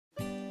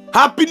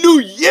Happy New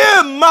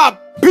Year, my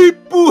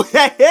people!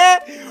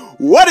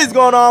 What is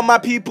going on, my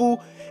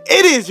people?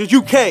 It is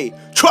your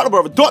UK Trotter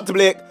brother, Dr.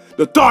 Blick,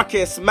 the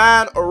darkest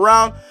man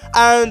around,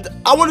 and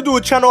I want to do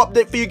a channel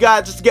update for you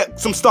guys just to get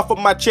some stuff off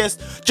my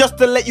chest, just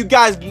to let you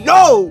guys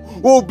know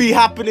what will be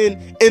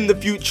happening in the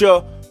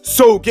future.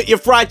 So get your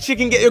fried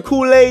chicken, get your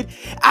Kool-Aid,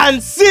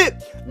 and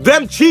sit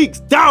them cheeks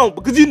down,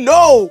 because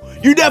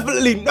you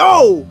definitely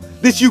know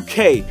this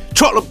UK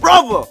Trotter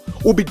brother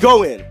will be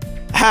going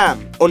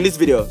ham on this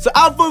video. So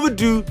without further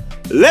ado,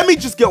 let me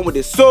just get on with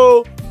this.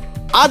 So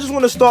I just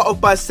want to start off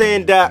by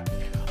saying that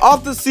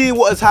after seeing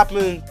what has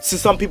happened to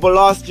some people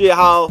last year,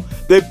 how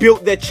they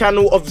built their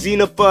channel of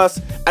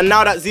Xenoverse, and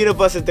now that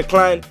Xenoverse has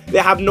declined, they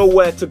have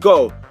nowhere to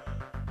go.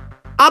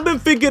 I've been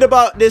thinking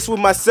about this with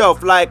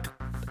myself. Like,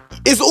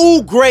 it's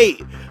all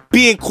great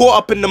being caught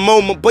up in the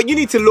moment, but you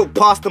need to look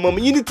past the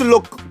moment. You need to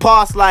look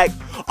past, like,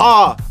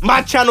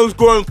 my channel's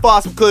growing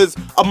fast because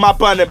of my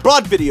Burning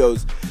Blood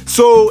videos.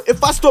 So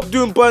if I stop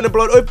doing Burning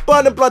Blood, or if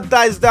Burning Blood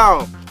dies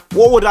down,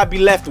 what would I be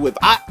left with?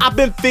 I've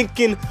been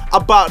thinking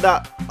about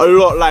that a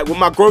lot. Like, will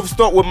my growth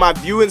stop? Will my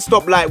viewing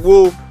stop? Like,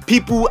 will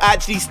people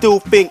actually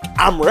still think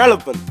I'm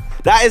relevant?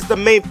 That is the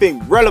main thing,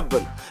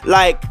 relevant.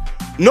 Like,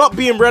 not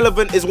being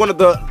relevant is one of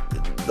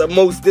the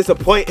most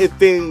disappointing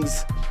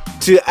things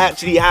to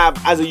actually have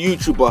as a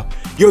YouTuber.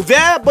 You're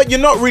there, but you're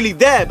not really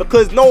there,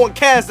 because no one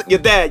cares that you're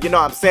there, you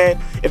know what I'm saying?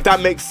 If that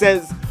makes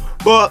sense.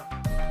 But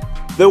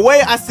the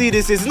way I see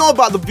this is not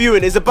about the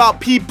viewing, it's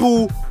about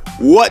people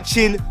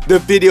watching the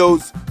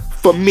videos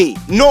for me.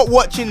 Not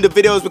watching the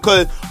videos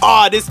because,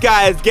 this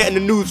guy is getting the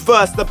news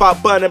first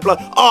about Burning Blood.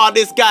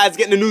 This guy is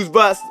getting the news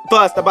first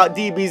about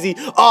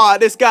DBZ.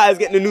 This guy is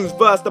getting the news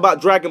first about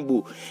Dragon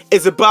Ball.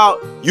 It's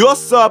about, you're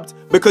subbed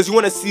because you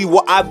want to see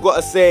what I've got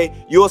to say.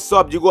 You're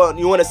subbed, you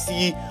want to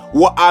see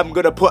what I'm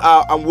going to put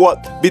out and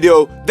what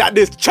video that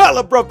this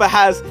Chala brother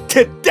has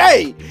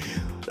today.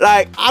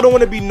 Like, I don't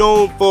want to be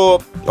known for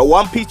a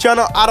One Piece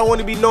channel. I don't want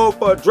to be known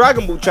for a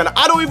Dragon Ball channel.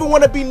 I don't even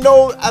want to be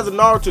known as a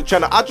Naruto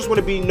channel. I just want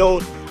to be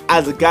known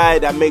as a guy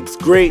that makes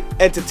great,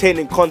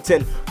 entertaining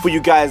content for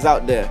you guys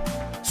out there.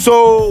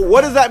 So,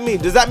 what does that mean?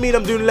 Does that mean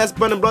I'm doing less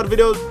Burning Blood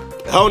videos?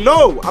 Hell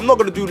no, I'm not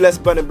going to do less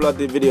Burning Blood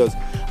videos.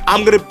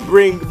 I'm going to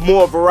bring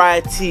more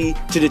variety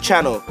to the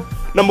channel.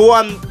 Number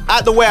one,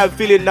 at the way I'm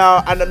feeling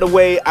now and at the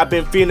way I've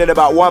been feeling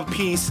about One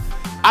Piece,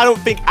 I don't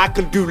think I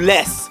can do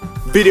less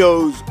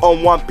videos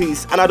on One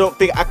Piece, and I don't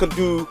think I can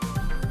do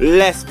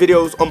less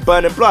videos on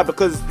Burning Blood,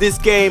 because this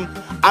game,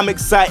 I'm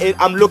excited.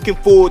 I'm looking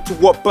forward to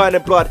what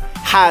Burning Blood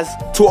has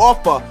to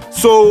offer.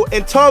 So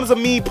in terms of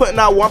me putting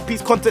out One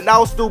Piece content, that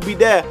will still be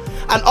there.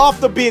 And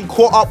after being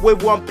caught up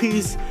with One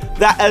Piece,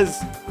 that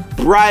has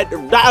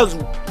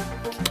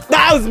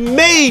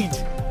made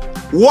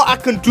what I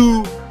can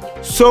do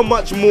so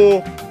much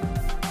more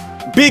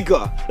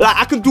bigger. Like,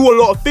 I can do a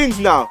lot of things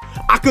now.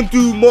 I can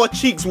do more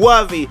cheeks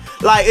worthy.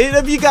 Like,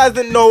 if you guys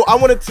didn't know, I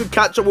wanted to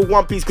catch up with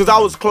One Piece because I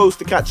was close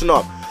to catching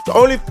up. The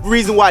only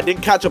reason why I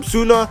didn't catch up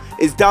sooner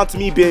is down to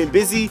me being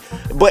busy.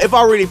 But if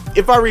I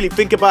really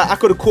think about it, I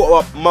could have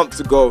caught up months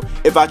ago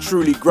if I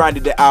truly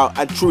grinded it out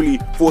and truly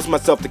forced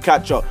myself to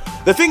catch up.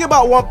 The thing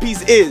about One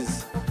Piece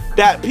is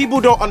that people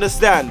don't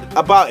understand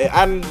about it,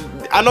 and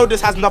I know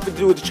this has nothing to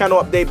do with the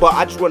channel update, but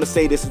I just want to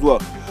say this as well.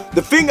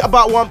 The thing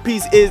about One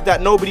Piece is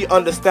that nobody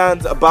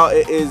understands about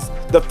it is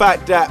the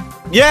fact that,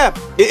 yeah,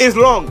 it is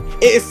long.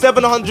 It is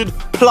 700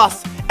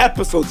 plus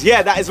episodes.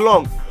 Yeah, that is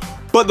long.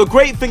 But the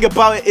great thing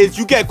about it is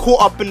you get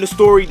caught up in the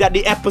story that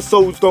the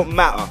episodes don't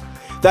matter.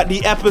 That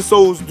the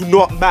episodes do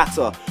not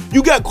matter.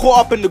 You get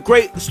caught up in the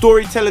great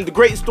storytelling, the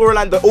great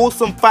storyline, the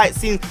awesome fight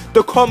scenes,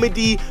 the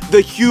comedy,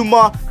 the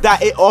humor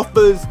that it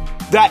offers,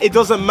 that it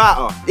doesn't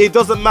matter. It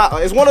doesn't matter.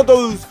 It's one of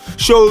those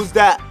shows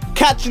that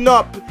catching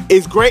up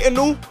is great and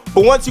all,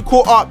 but once you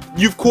caught up,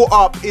 you've caught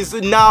up.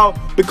 It now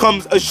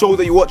becomes a show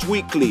that you watch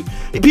weekly.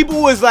 People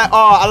always like,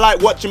 I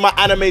like watching my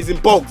animes in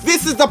bulk.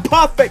 This is the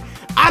perfect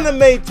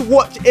anime to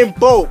watch in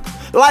bulk.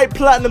 Like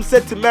Platinum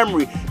said to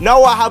Memory,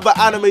 now I have an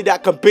anime that I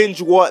can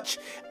binge watch,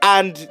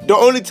 and the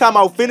only time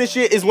I'll finish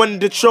it is when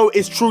the show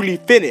is truly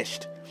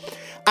finished.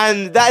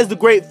 And that is the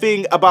great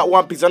thing about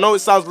One Piece. I know it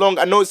sounds long,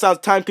 I know it sounds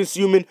time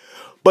consuming,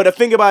 but the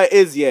thing about it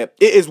is, yeah,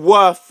 it is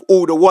worth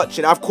all the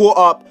watching. I've caught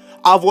up,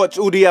 I've watched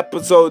all the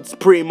episodes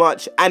pretty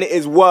much, and it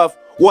is worth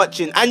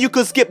watching. And you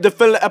can skip the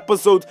filler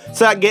episodes,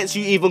 so that gets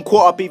you even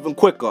caught up even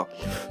quicker.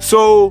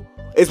 So,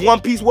 is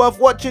One Piece worth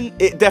watching?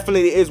 It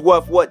definitely is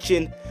worth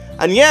watching.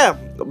 And yeah,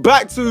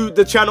 back to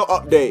the channel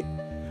update.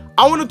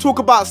 I want to talk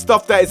about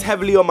stuff that is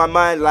heavily on my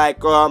mind,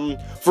 like,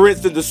 for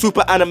instance, the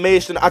super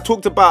animation. I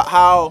talked about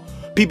how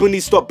people need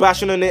to stop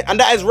bashing on it, and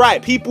that is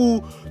right. People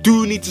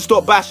do need to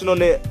stop bashing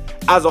on it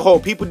as a whole.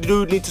 People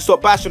do need to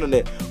stop bashing on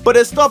it. But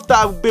there's stuff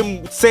that I've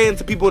been saying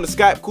to people in the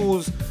Skype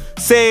calls,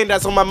 saying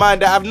that's on my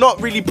mind, that I've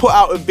not really put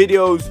out in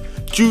videos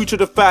due to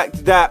the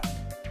fact that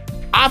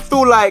I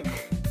feel like,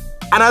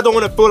 and I don't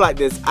want to feel like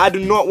this, I do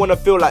not want to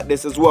feel like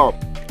this as well.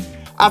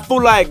 I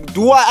feel like,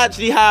 do I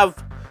actually have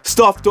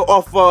stuff to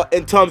offer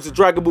in terms of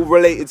Dragon Ball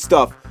related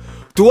stuff?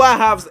 Do I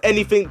have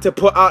anything to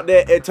put out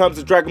there in terms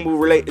of Dragon Ball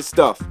related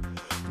stuff?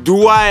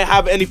 Do I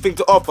have anything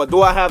to offer?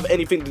 Do I have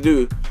anything to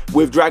do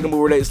with Dragon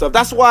Ball related stuff?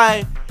 That's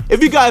why,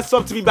 if you guys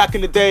subbed to me back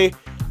in the day,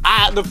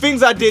 the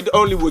things I did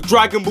only was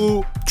Dragon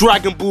Ball,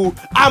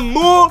 and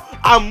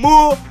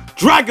more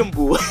Dragon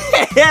Ball.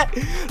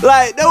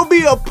 Like, there'll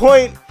be a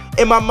point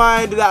in my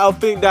mind that I'll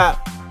think that,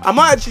 am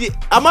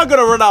I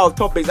gonna run out of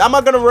topics? Am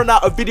I gonna run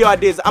out of video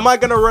ideas? Am I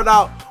gonna run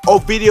out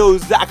of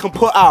videos that I can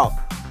put out?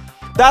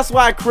 That's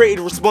why I created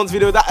a response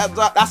video.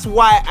 That's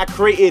why I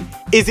created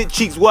Is It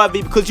Cheeks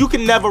Worthy? Because you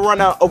can never run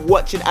out of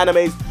watching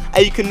animes,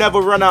 and you can never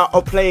run out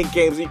of playing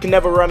games, and you can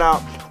never run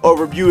out of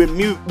reviewing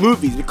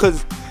movies,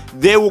 because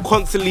there will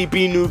constantly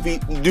be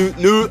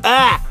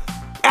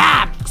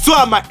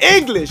sorry, my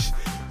English.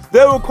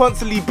 There will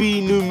constantly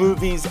be new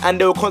movies, and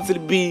there will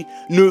constantly be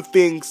new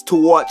things to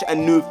watch,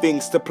 and new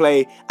things to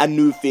play, and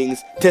new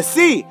things to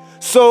see.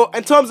 So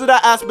in terms of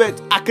that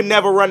aspect, I can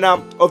never run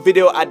out of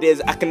video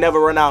ideas. I can never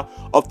run out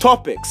of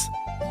topics.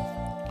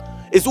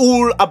 It's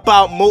all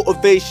about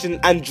motivation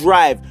and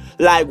drive,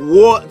 like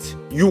what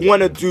you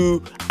want to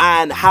do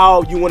and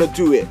how you want to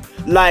do it.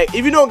 Like,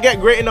 if you don't get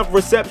great enough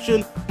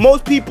reception,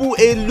 most people,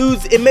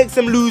 it makes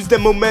them lose their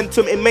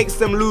momentum. It makes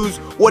them lose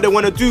what they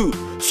want to do.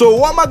 So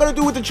what am I going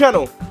to do with the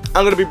channel?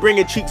 I'm going to be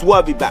bringing Cheeks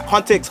Worthy back.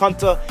 Hunter x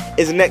Hunter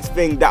is the next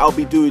thing that I'll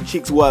be doing,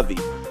 Cheeks Worthy.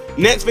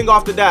 Next thing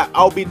after that,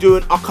 I'll be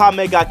doing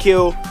Akame ga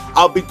Kill.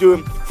 I'll be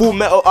doing Full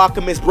Metal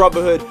Alchemist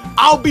Brotherhood.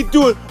 I'll be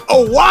doing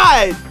a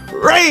wide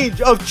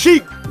range of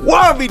Cheek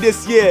Worthy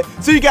this year.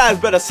 So you guys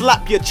better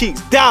slap your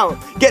cheeks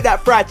down. Get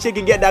that fried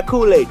chicken, get that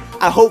Kool-Aid.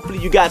 And hopefully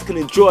you guys can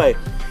enjoy.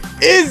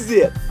 Is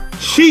it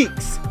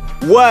Cheeks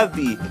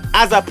Worthy?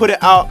 As I put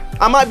it out,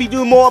 I might be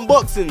doing more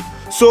unboxing.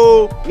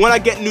 So when I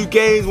get new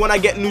games, when I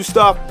get new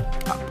stuff,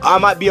 I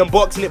might be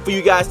unboxing it for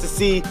you guys to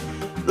see.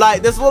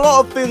 Like, there's a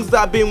lot of things that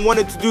I've been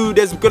wanting to do.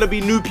 There's gonna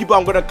be new people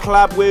I'm gonna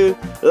collab with,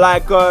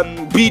 like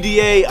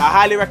BDA. I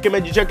highly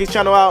recommend you check his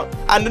channel out.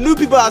 And the new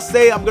people I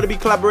say I'm gonna be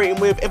collaborating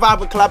with, if I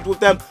haven't collabed with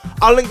them,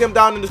 I'll link them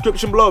down in the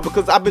description below,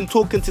 because I've been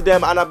talking to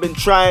them and I've been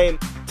trying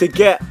to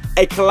get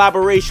a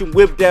collaboration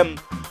with them.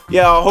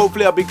 Yeah,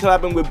 hopefully I'll be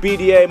collabing with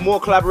BDA, more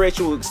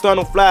collaboration with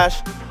External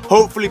Flash.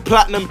 Hopefully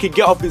Platinum can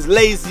get off his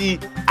lazy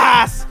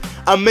ass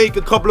and make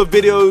a couple of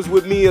videos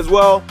with me as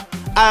well.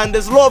 And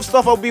there's a lot of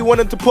stuff I'll be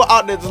wanting to put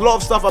out there. There's a lot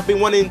of stuff I've been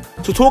wanting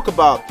to talk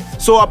about.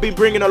 So I've been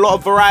bringing a lot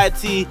of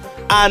variety,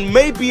 and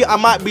maybe I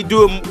might be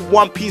doing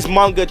One Piece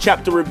manga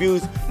chapter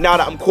reviews now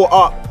that I'm caught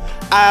up.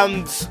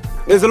 And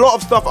there's a lot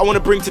of stuff I want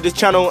to bring to this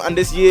channel, and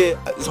this year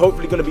is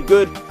hopefully going to be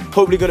good,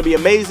 hopefully going to be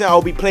amazing.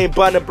 I'll be playing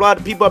Burn and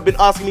Blood. People have been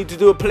asking me to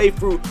do a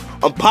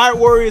playthrough on Pirate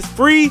Warriors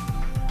 3.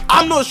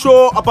 I'm not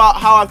sure about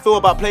how I feel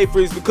about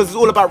playthroughs, because it's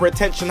all about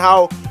retention,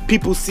 how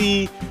people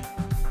see,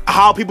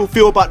 how people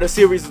feel about the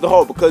series as a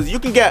whole. Because you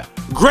can get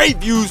great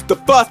views the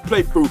first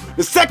playthrough,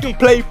 the second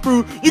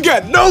playthrough you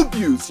get no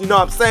views, you know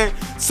what I'm saying?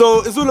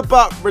 So it's all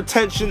about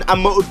retention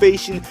and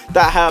motivation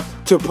that I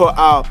have to put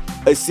out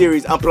a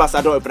series. And plus,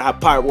 I don't even have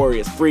Pirate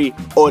Warriors 3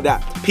 or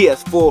that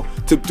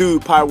PS4 to do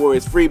Pirate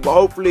Warriors 3, but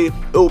hopefully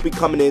it will be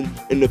coming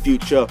in the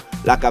future,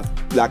 like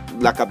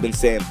I've been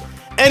saying.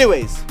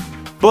 Anyways,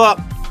 but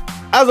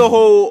as a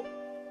whole,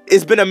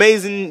 it's been an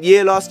amazing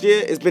year last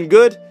year. It's been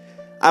good.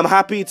 I'm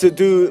happy to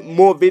do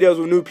more videos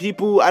with new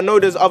people. I know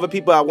there's other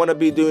people I want to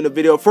be doing a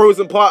video.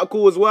 Frozen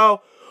Particle as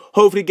well.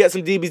 Hopefully get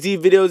some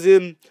DBZ videos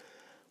in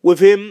with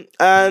him.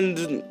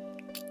 And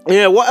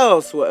yeah, what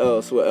else?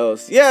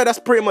 Yeah, that's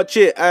pretty much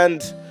it.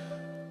 And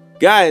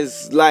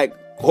guys, like,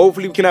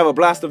 hopefully we can have a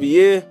blast of a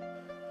year.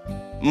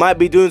 Might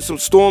be doing some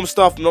Storm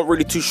stuff. I'm not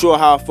really too sure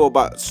how I feel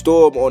about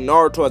Storm or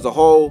Naruto as a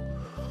whole.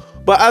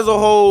 But as a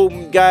whole,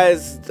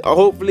 guys,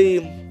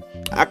 hopefully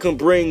I can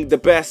bring the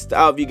best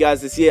out of you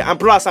guys this year. And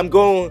plus, I'm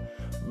going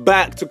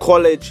back to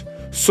college,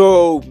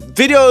 so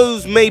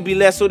videos may be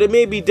less. So there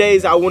may be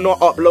days I will not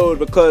upload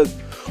because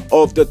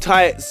of the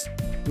tight,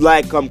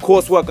 like,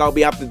 coursework I'll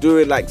be having to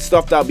do, like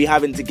stuff that I'll be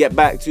having to get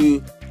back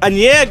to. And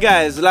yeah,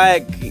 guys,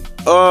 like,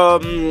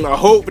 I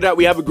hope that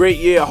we have a great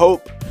year. I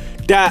hope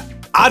that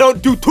I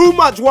don't do too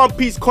much One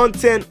Piece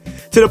content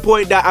to the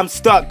point that I'm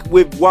stuck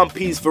with One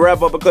Piece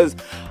forever, because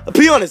to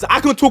be honest,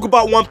 I can talk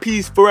about One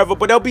Piece forever,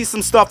 but there'll be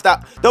some stuff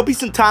that, there'll be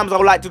some times I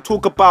would like to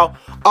talk about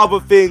other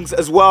things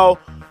as well,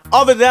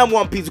 other than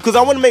One Piece, because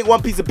I want to make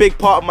One Piece a big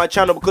part of my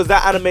channel, because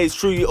that anime is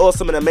truly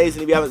awesome and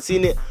amazing. If you haven't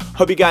seen it,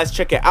 hope you guys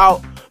check it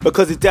out,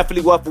 because it's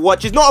definitely worth a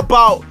watch. It's not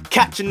about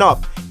catching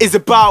up, it's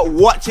about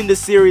watching the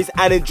series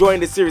and enjoying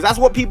the series. That's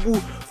what people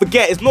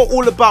forget. It's not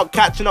all about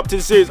catching up to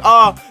the series.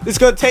 It's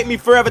gonna take me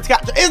forever to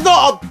catch up. It's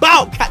not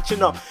about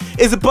catching up.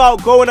 It's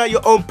about going at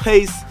your own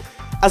pace.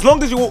 As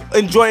long as you're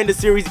enjoying the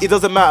series, it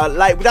doesn't matter.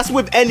 Like, that's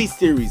with any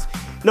series.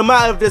 No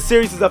matter if the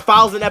series is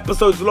 1,000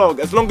 episodes long,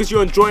 as long as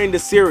you're enjoying the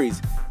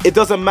series, it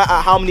doesn't matter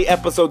how many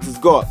episodes it's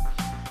got.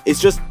 It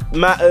just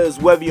matters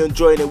whether you're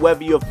enjoying it,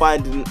 whether you're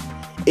finding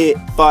it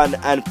fun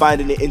and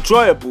finding it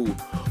enjoyable.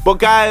 But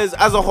guys,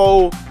 as a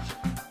whole,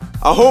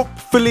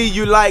 hopefully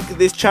you like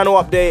this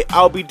channel update.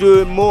 I'll be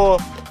doing more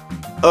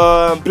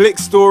Blick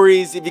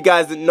stories. If you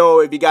guys didn't know,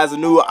 if you guys are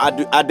new,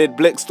 I did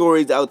Blick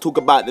stories. I'll talk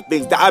about the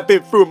things that I've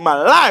been through in my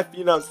life,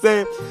 you know what I'm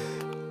saying?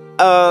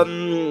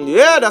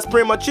 Yeah, that's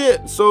pretty much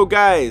it. So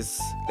guys,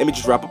 let me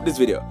just wrap up this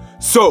video.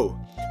 So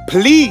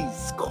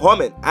please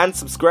comment and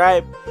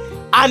subscribe.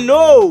 I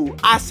know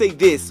I say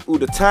this all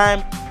the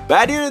time, but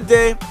at the end of the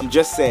day, I'm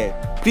just saying,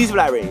 please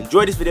like, rate,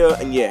 enjoy this video,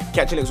 and yeah,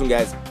 catch you next one,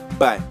 guys.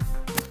 Bye.